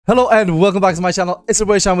Hello and welcome back to my channel. It's your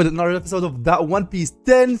boy Sean with another episode of that One Piece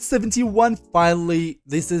 1071. Finally,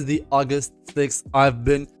 this is the August 6th. I've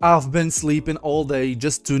been sleeping all day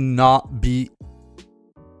just to not be...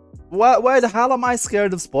 Why the hell am I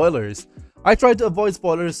scared of spoilers? I tried to avoid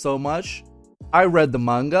spoilers so much. I read the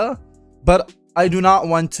manga, but I do not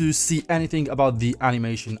want to see anything about the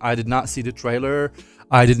animation. I did not see the trailer.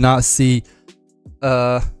 I did not see...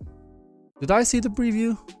 Did I see the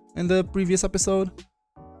preview in the previous episode?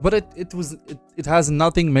 But it has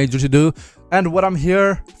nothing major to do, and what I'm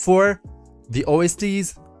here for, the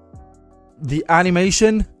OSTs, the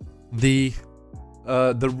animation, the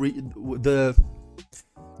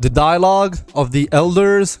dialogue of the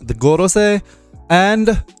elders, the Gorosei,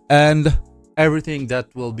 and everything that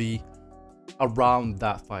will be around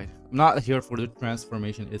that fight. I'm not here for the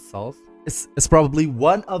transformation itself. It's probably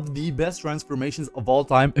one of the best transformations of all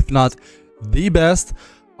time, if not the best.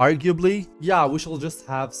 Arguably, yeah, we shall just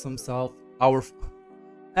have some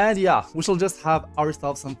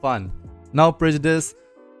ourselves some fun. No prejudice.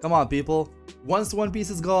 Come on, people. Once One Piece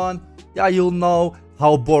is gone, yeah, you'll know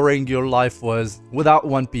how boring your life was without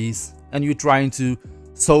One Piece, and you trying to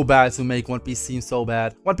so bad to make One Piece seem so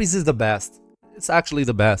bad. One Piece is the best. It's actually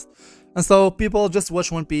the best. And so, people, just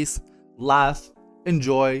watch One Piece, laugh,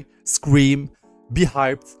 enjoy, scream, be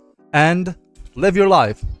hyped, and live your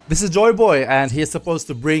life. This is Joy Boy, and he is supposed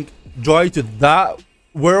to bring joy to that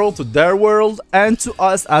world, to their world, and to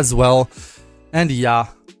us as well. And yeah,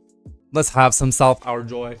 let's have some our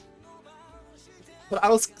joy. But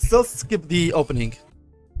I'll still skip the opening.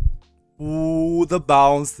 Ooh, the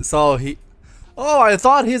bounce. So he... Oh, I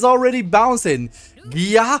thought he's already bouncing.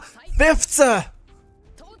 Yeah, fifth.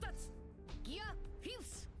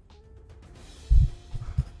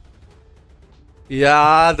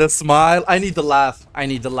 Yeah, the smile. I need the laugh. I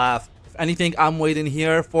need the laugh. If anything I'm waiting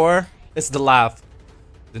here for, it's the laugh.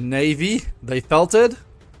 The Navy, they felt it.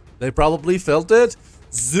 They probably felt it.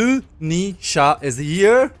 Zunisha is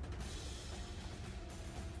here.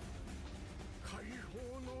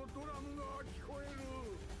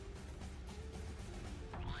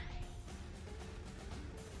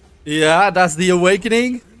 Yeah, that's the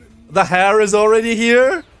awakening. The hair is already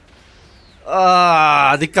here.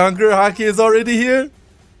 The Conqueror Haki is already here.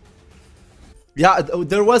 Yeah,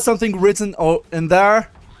 there was something written in there.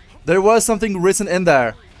 There was something written in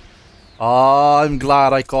there. Oh, I'm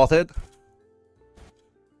glad I caught it.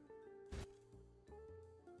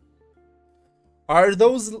 Are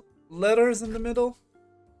those letters in the middle?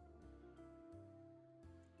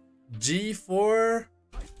 G4.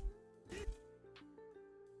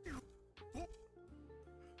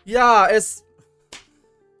 Yeah, it's...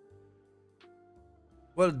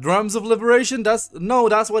 Well, drums of liberation? That's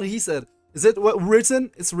what he said. Is it what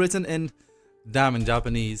written? It's written in... Damn, in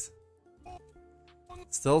Japanese.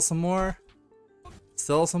 Still some more.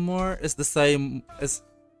 Still some more. It's the same. It's...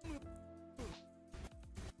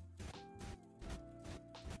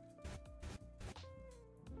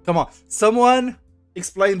 Come on. Someone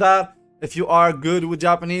explain that. If you are good with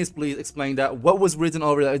Japanese, please explain that. What was written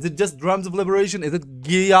over there? Is it just drums of liberation? Is it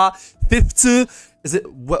Gia 52? Is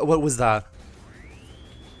it... What was that?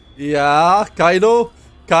 Yeah, Kaido.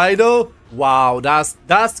 Wow, that's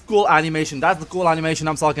cool animation. That's the cool animation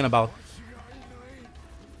I'm talking about.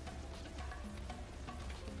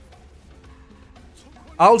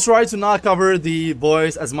 I'll try to not cover the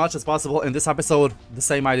voice as much as possible in this episode, the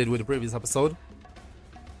same I did with the previous episode.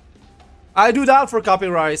 I do that for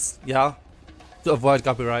copyrights, yeah, to avoid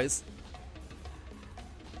copyrights.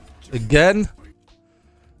 Again,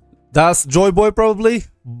 that's Joy Boy probably.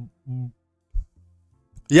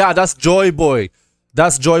 Yeah, that's Joy Boy.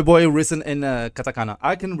 That's Joy Boy written in katakana.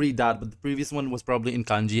 I can read that, but the previous one was probably in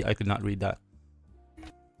kanji. I could not read that.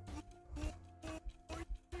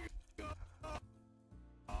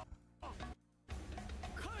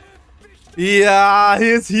 Yeah,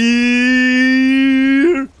 he's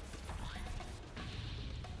here.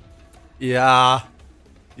 Yeah,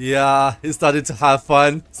 he started to have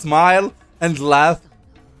fun, smile, and laugh.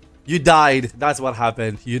 You died. That's what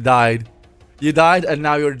happened. You died. You died, and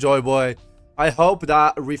now you're Joy Boy. I hope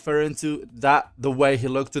that referring to that the way he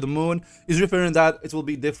looked to the moon is referring that it will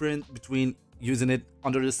be different between using it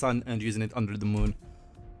under the sun and using it under the moon.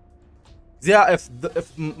 Yeah, if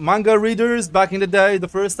manga readers back in the day, the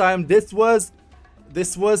first time this was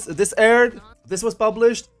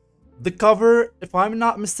published, the cover, if I'm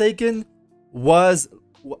not mistaken, was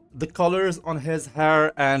the colors on his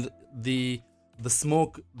hair and the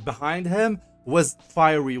smoke behind him was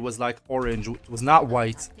fiery, was like orange, it was not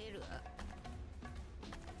white.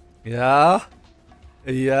 Yeah.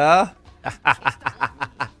 Yeah.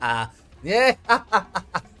 Yeah.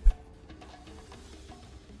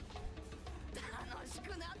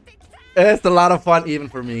 It's a lot of fun even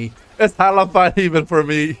for me. It's hella fun even for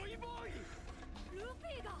me.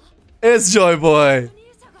 It's Joy Boy.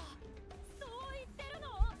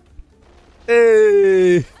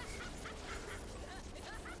 Hey.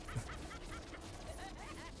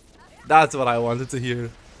 That's what I wanted to hear.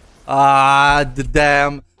 Ah, the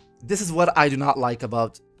damn. This is what I do not like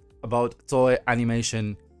about toy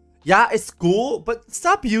animation. Yeah, it's cool, but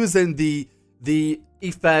stop using the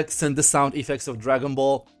effects and the sound effects of Dragon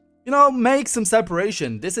Ball. You know, make some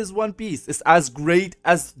separation. This is One Piece. It's as great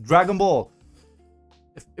as Dragon Ball,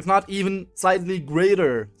 if not even slightly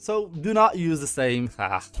greater. So do not use the same.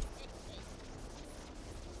 Ah.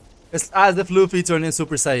 It's as if Luffy turned in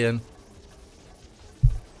Super Saiyan.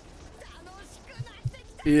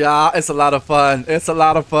 Yeah, it's a lot of fun. It's a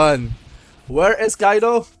lot of fun. Where is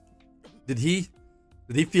Kaido? Did he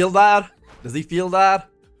feel that? Does he feel that?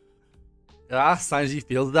 Yeah, Sanji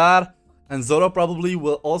feels that. And Zoro probably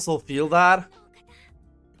will also feel that.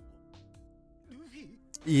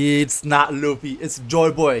 It's not Luffy, it's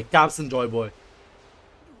Joy Boy, Captain Joy Boy.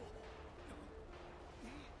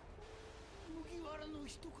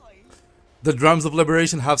 The drums of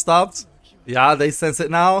liberation have stopped. Yeah, they sense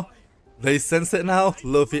it now. They sense it now.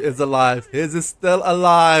 Luffy is alive. He is still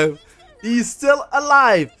alive. He's still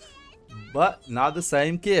alive. But not the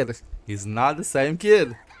same kid. He's not the same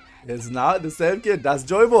kid. He's not the same kid. That's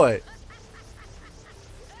Joy Boy.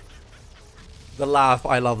 The laugh.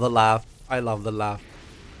 I love the laugh. I love the laugh.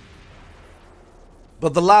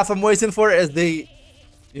 But the laugh I'm waiting for is the,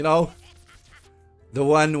 you know, the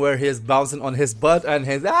one where he's bouncing on his butt and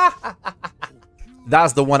his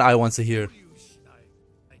That's the one I want to hear.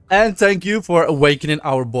 And thank you for awakening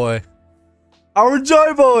our boy. Our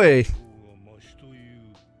Joy Boy!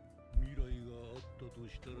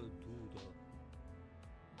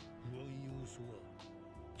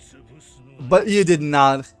 But you did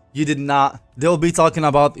not. You did not. They'll be talking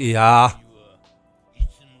about, yeah.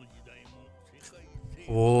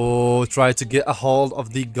 Oh, try to get a hold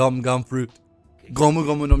of the gum gum fruit. Gomu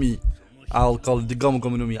Gomu no Mi. I'll call it the Gomu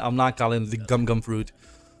Gomu no Mi. I'm not calling it the gum gum fruit.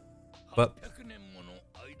 But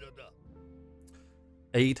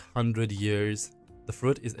 800 years, the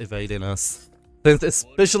fruit is evading us. Since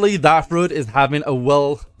especially that fruit is having a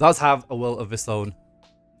will, does have a will of its own.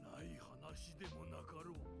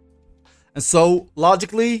 And so,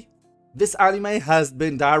 logically, this anime has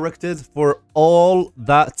been directed for all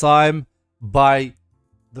that time by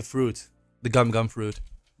the fruit, the gum gum fruit.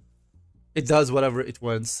 It does whatever it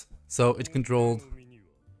wants, so it controlled.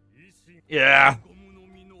 Yeah.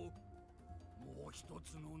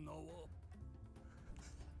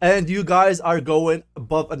 And you guys are going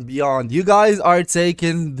above and beyond. You guys are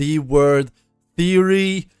taking the word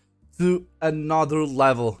theory to another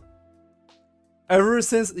level. Ever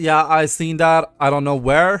since, yeah, I seen that, I don't know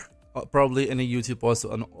where, probably in a YouTube post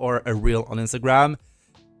or a reel on Instagram.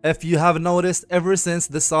 If you have noticed, ever since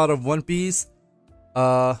the start of One Piece,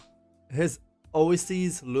 his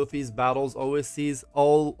OSTs, Luffy's battles OSTs,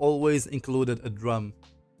 always included a drum.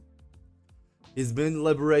 He's been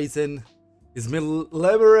liberating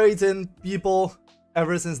people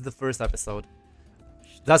ever since the first episode.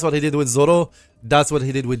 That's what he did with Zoro. That's what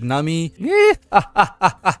he did with Nami.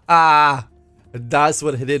 That's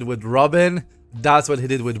what he did with Robin. That's what he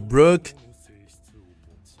did with Brook.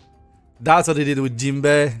 That's what he did with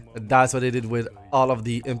Jinbe. That's what he did with all of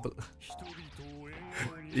the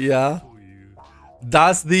yeah.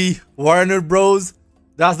 That's the Warner Bros.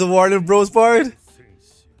 That's the Warner Bros part.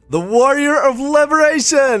 The Warrior of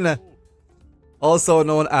Liberation, also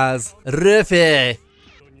known as Luffy.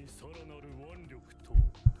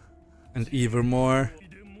 And even more.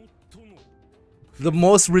 The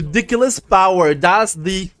most ridiculous power. That's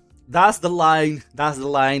the line. That's the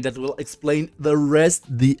line that will explain the rest.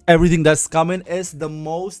 Everything that's coming is the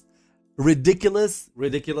most ridiculous.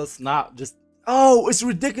 Not just, oh, it's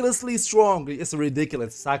ridiculously strong. It's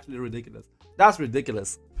ridiculous. It's actually ridiculous. That's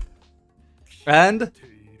ridiculous. And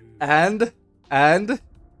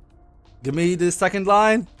give me the second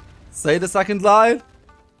line. Say the second line.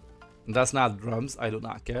 That's not drums. I do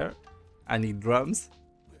not care. I need drums.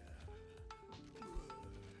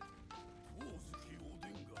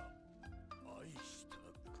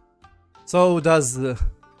 So does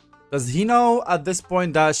he know at this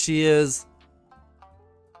point that she is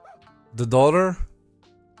the daughter?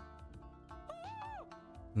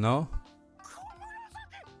 No?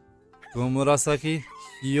 Komurasaki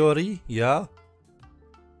Hiyori? Yeah?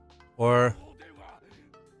 Or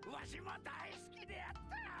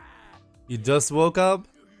you just woke up?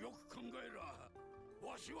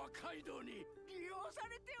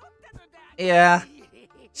 Yeah,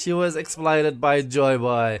 she was exploited by Joy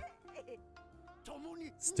Boy.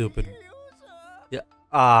 Stupid. Yeah.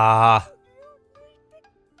 Ah.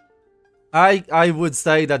 I would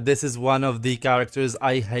say that this is one of the characters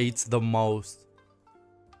I hate the most.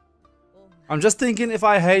 I'm just thinking if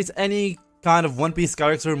I hate any kind of One Piece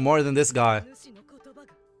character more than this guy.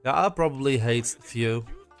 Yeah, I'll probably hate few.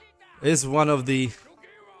 Is one of the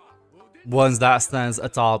ones that stands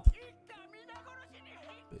atop.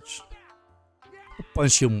 Bitch.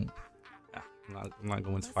 Punch him. Yeah, I'm not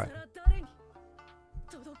going to fight.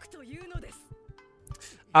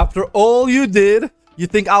 After all you did, you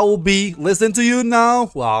think I will be listening to you now?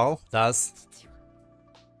 Wow, that's...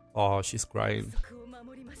 Oh, she's crying.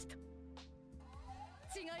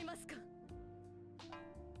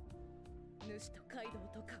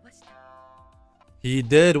 He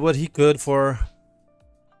did what he could for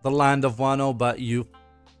the land of Wano, but you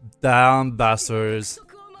damn bastards.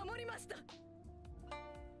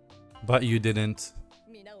 But you didn't.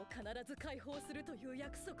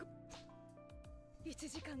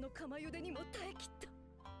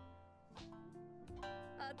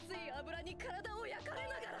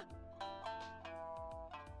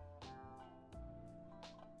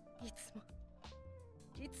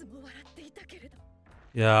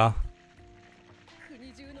 Yeah.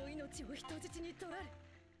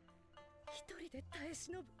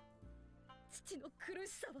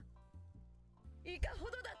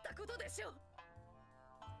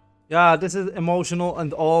 Yeah, this is emotional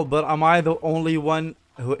and all, but am I the only one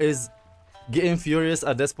who is getting furious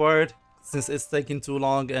at this part? Since it's taking too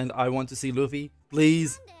long and I want to see Luffy.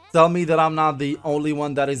 Please tell me that I'm not the only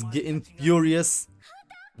one that is getting furious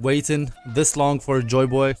waiting this long for Joy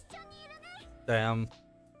Boy. Damn.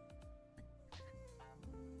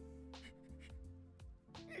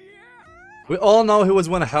 We all know he was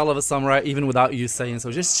one hell of a samurai even without you saying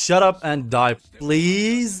so. Just shut up and die,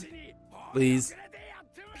 please. Please.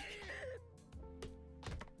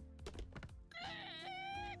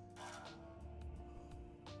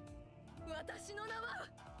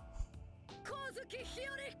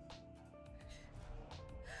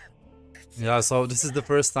 Yeah, so this is the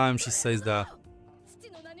first time she says that.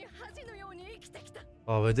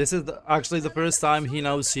 Oh, but this is actually the first time he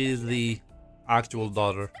knows she's the actual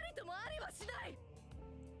daughter.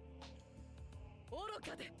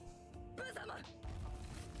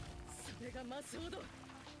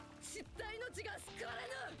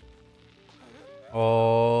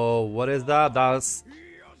 Oh, what is that? That's...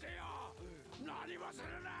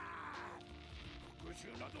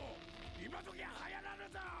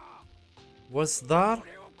 What's that?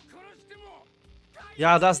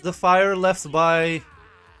 Yeah, that's the fire left by...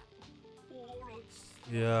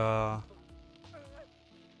 Yeah.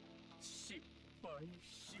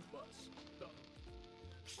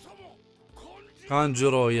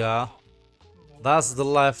 Kanjuro, yeah. That's the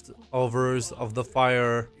leftovers of the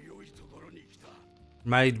fire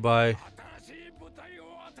made by...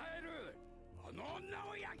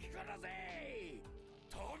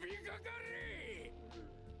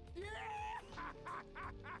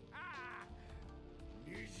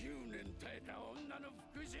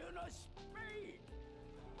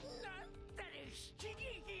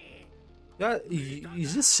 Yeah, you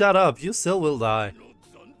just shut up, you still will die.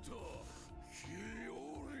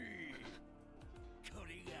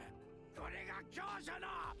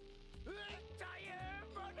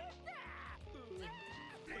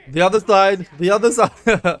 The other side, the other side.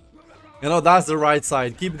 You know, that's the right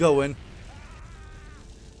side. Keep going.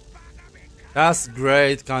 That's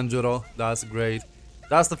great, Kanjuro. That's great.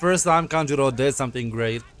 That's the first time Kanjuro did something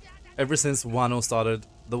great. Ever since Wano started.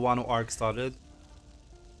 The Wano arc started.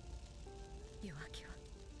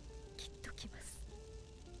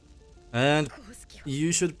 And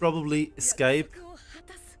you should probably escape.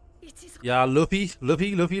 Yeah, Luffy.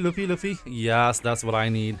 Yes, that's what I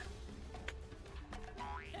need.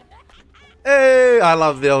 Hey, I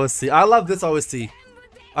love the OST. I love this OST.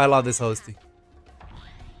 I love this OST.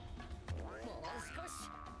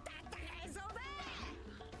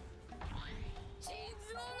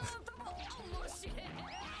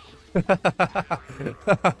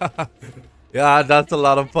 Yeah, that's a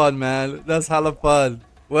lot of fun, man. That's hella fun.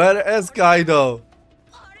 Where is Kaido?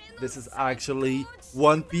 This is actually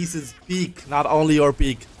One Piece's peak, not only your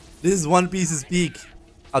peak. This is One Piece's peak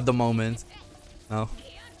at the moment. No.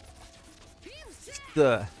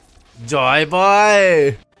 The Joy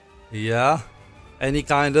Boy! Yeah? Any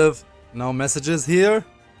kind of no messages here?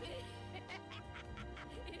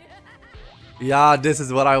 Yeah, this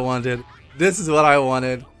is what I wanted. This is what I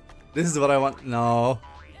wanted. This is what I want. No.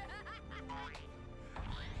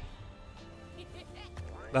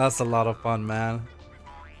 That's a lot of fun, man.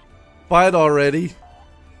 Fight already.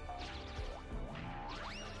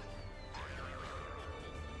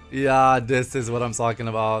 Yeah, this is what I'm talking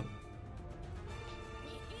about.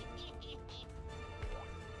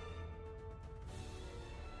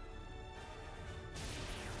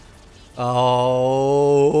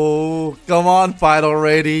 Oh, come on, fight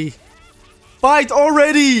already. Fight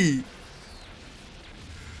already!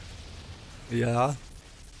 Yeah.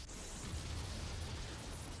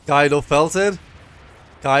 Kaido felt it.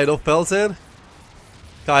 Kaido felt it.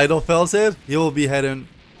 Kaido felt it. He'll be heading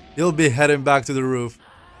back to the roof.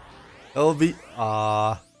 He'll be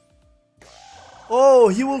oh,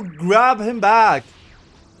 he will grab him back.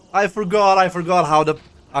 I forgot I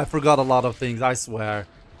forgot a lot of things, I swear.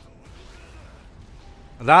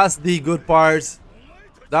 That's the good part.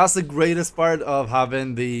 That's the greatest part of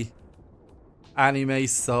having the anime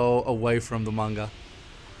so away from the manga.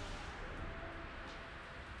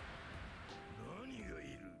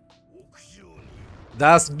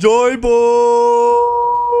 That's Joy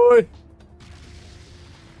Boy!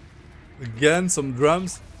 Again, some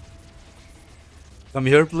drums. Come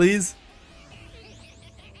here, please.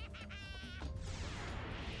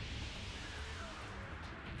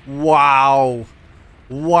 Wow.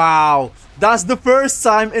 Wow. That's the first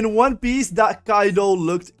time in One Piece that Kaido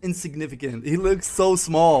looked insignificant. He looked so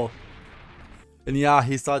small. And yeah,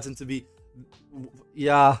 he's starting to be...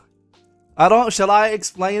 Yeah. Shall I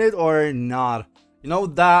explain it or not? You know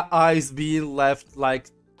that eyes being left like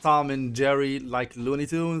Tom and Jerry, like Looney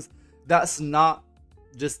Tunes? That's not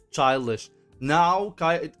just childish. Now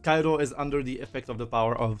Kaido is under the effect of the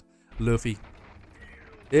power of Luffy.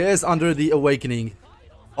 He is under the awakening.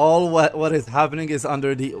 All what is happening is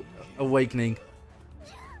under the awakening.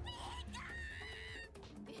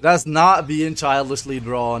 That's not being childishly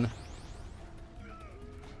drawn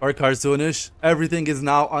or cartoonish. Everything is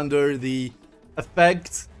now under the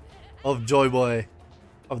effect of Joy Boy,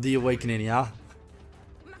 of the awakening, yeah?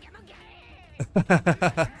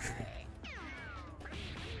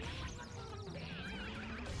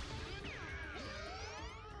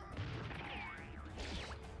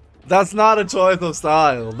 That's not a choice of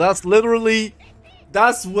style. That's literally,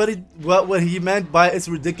 that's what he meant by it's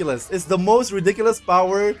ridiculous. It's the most ridiculous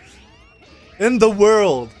power in the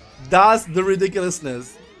world. That's the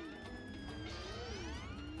ridiculousness.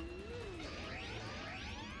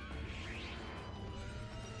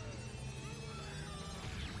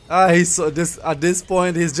 He's so at this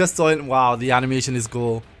point he's just so wow, the animation is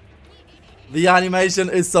cool. The animation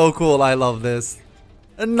is so cool. I love this.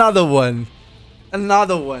 Another one.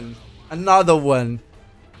 Another one. Another one.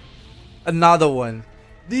 Another one.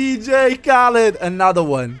 DJ Khaled. Another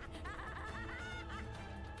one.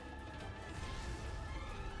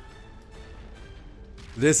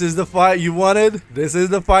 This is the fight you wanted. This is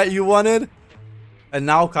the fight you wanted. And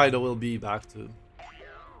now Kaido will be back to...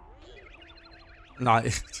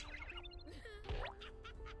 Nice.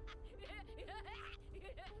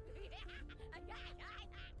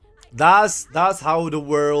 That's how the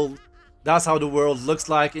world looks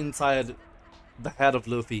like inside the head of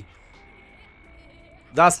Luffy.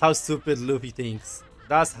 That's how stupid Luffy thinks.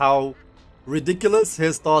 That's how ridiculous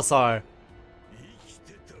his thoughts are.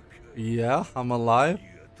 Yeah, I'm alive.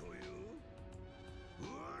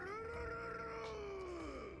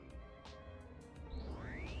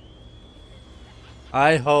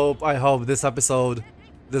 I hope this episode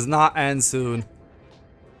does not end soon.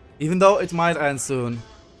 Even though it might end soon,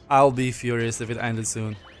 I'll be furious if it ended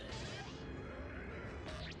soon.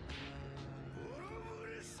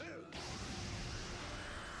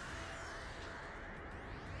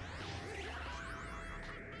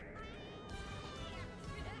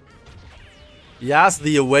 Yes,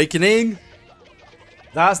 the awakening.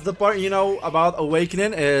 That's the part, you know, about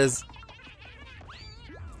awakening is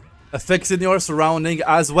affixing your surrounding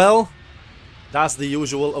as well. That's the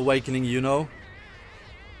usual awakening, you know.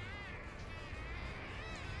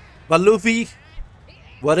 But Luffy,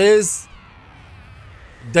 what is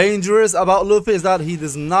dangerous about Luffy is that he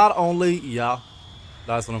does not only, yeah,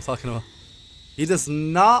 that's what I'm talking about. He does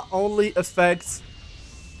not only affect,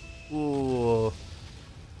 ooh,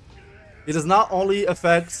 he does not only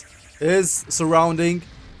affect his surrounding,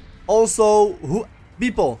 also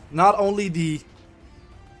people, not only the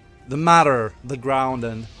matter, the ground,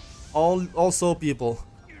 and also people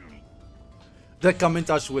that come in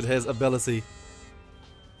touch with his ability.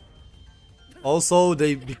 Also,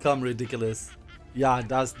 they become ridiculous. Yeah,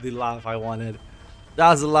 that's the laugh I wanted.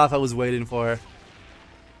 That's the laugh I was waiting for.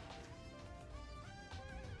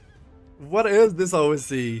 What is this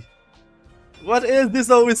OC? What is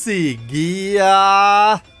this OC?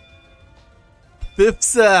 Gia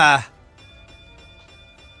Fipsa.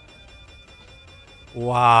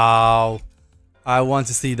 Wow. I want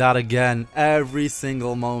to see that again. Every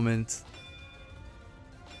single moment.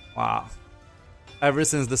 Wow. Ever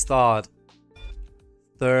since the start.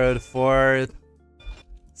 Third, fourth,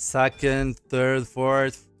 second, third,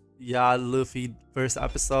 fourth. Yeah, Luffy first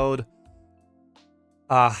episode.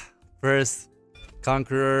 First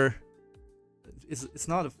Conqueror. It's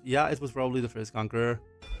not. Yeah, it was probably the first Conqueror.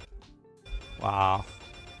 Wow.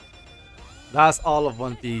 That's all of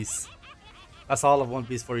One Piece. That's all of One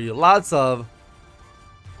Piece for you. Lots of.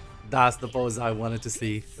 That's the pose I wanted to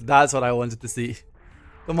see. That's what I wanted to see.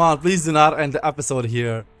 Come on, please do not end the episode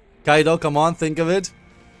here. Kaido, come on, think of it.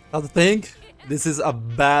 Have to think. This is a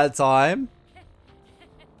bad time.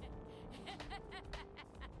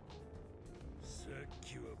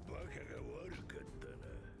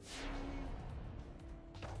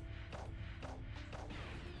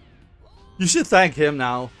 You should thank him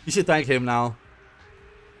now. You should thank him now.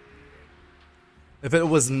 If it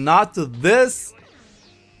was not to this,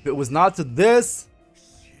 you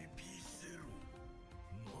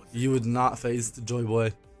would not face Joy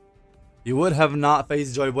Boy. You would have not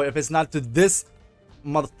faced Joy Boy if it's not to this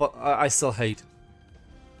motherfucker. I still hate.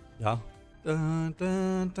 Yeah. Dun,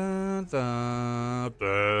 dun, dun, dun,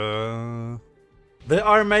 dun. They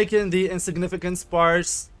are making the insignificant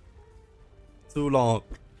parts too long.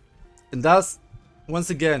 And that's, once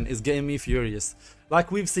again, is getting me furious.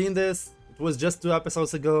 Like we've seen this, it was just 2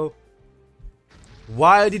 episodes ago.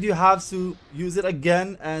 Why did you have to use it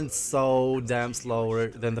again and so damn slower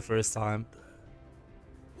than the first time?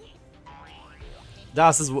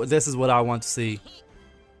 This is what I want to see.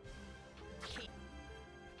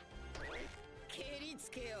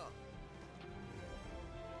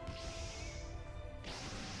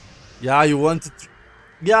 Yeah, you want to...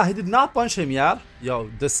 Yeah, he did not punch him, yeah? Yo,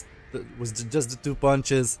 this was just the 2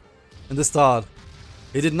 punches in the start.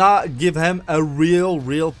 He did not give him a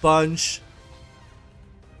real punch.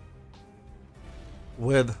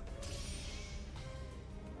 With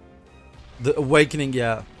the awakening,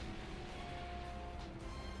 yeah.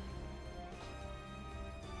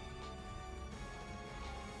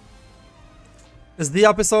 Is the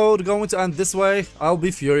episode going to end this way? I'll be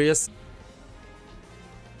furious.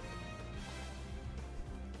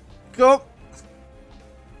 Go.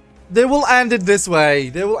 They will end it this way.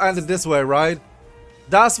 They will end it this way, right?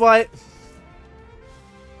 That's why.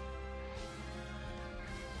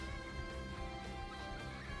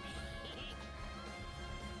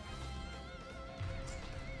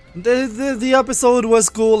 The episode was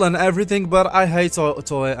cool and everything, but I hate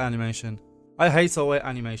Toei animation. I hate Toei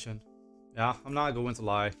animation. Yeah, I'm not going to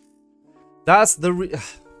lie. That's the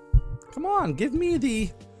Come on, give me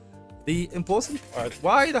the important part.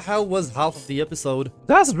 Why the hell was half of the episode?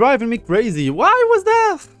 That's driving me crazy. Why was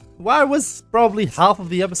that? Why was probably half of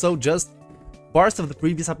the episode just parts of the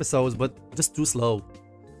previous episodes, but just too slow?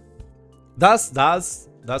 That's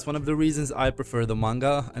one of the reasons I prefer the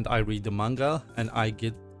manga and I read the manga and I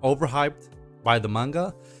get overhyped by the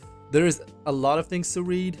manga. There is a lot of things to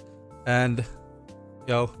read and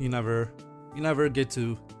you never get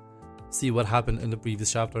to see what happened in the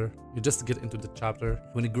previous chapter. You just get into the chapter.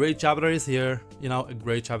 When a great chapter is here, a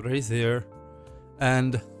great chapter is here.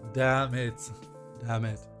 And damn it.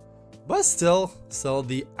 But still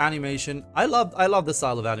the animation, I love the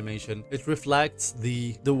style of animation. It reflects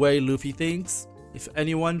the way Luffy thinks. If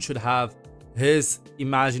anyone should have his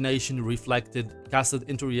imagination reflected, casted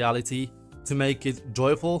into reality to make it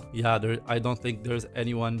joyful, yeah, I don't think there's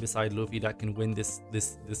anyone beside Luffy that can win this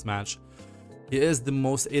match. He is the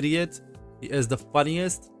most idiot, he is the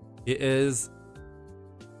funniest, he is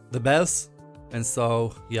the best, and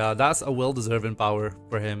so yeah, that's a well-deserved power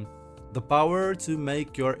for him. The power to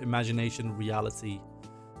make your imagination reality.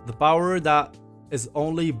 The power that is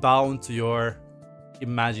only bound to your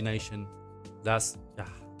imagination. Yeah,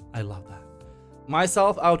 I love that.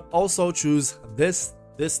 Myself, I would also choose this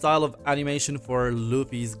style of animation for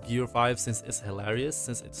Luffy's Gear 5 since it's hilarious,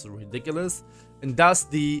 since it's ridiculous, and that's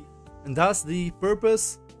the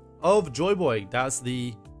purpose of Joy Boy. That's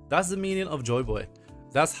the meaning of Joy Boy.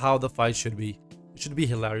 That's how the fight should be. It should be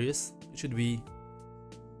hilarious. It should be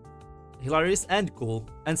hilarious and cool,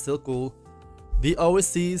 and still cool. The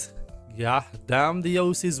OSTs, yeah, damn, the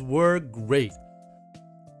OSTs were great.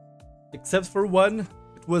 Except for one,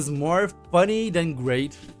 it was more funny than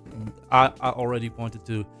great. I already pointed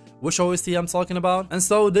to which OST I'm talking about. And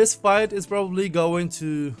so this fight is probably going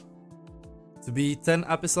to be 10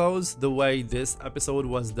 episodes the way this episode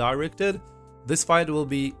was directed. This fight will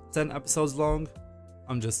be 10 episodes long.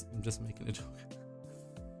 I'm just making a joke.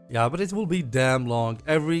 Yeah, but it will be damn long.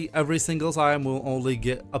 Every single time we'll only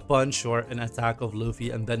get a punch or an attack of Luffy,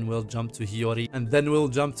 and then we'll jump to Hiyori, and then we'll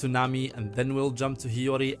jump to Nami, and then we'll jump to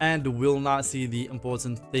Hiyori, and we'll not see the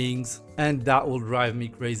important things, and that will drive me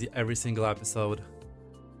crazy every single episode.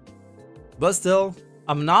 But still,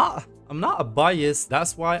 I'm not biased.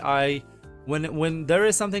 That's why when there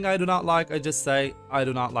is something I do not like, I just say I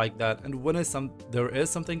do not like that, and when there is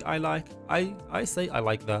something I like, I say I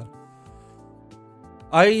like that.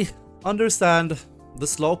 I understand the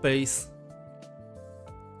slow pace.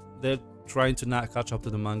 They're trying to not catch up to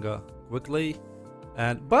the manga quickly,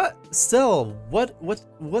 but still, what's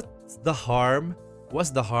the harm? What's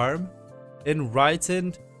the harm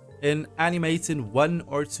in animating 1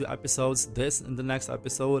 or 2 episodes, this and the next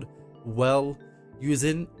episode, well,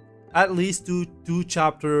 using at least two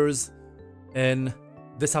chapters in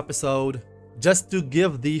this episode, just to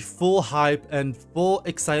give the full hype and full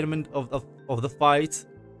excitement of the fight,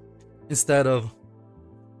 instead of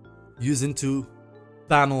using 2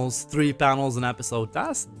 panels, 3 panels an episode.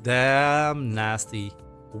 That's damn nasty.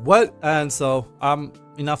 And so I'm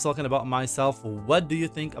enough talking about myself. What do you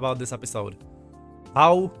think about this episode?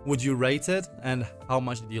 How would you rate it, and how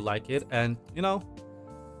much did you like it? And you know,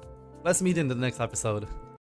 let's meet in the next episode.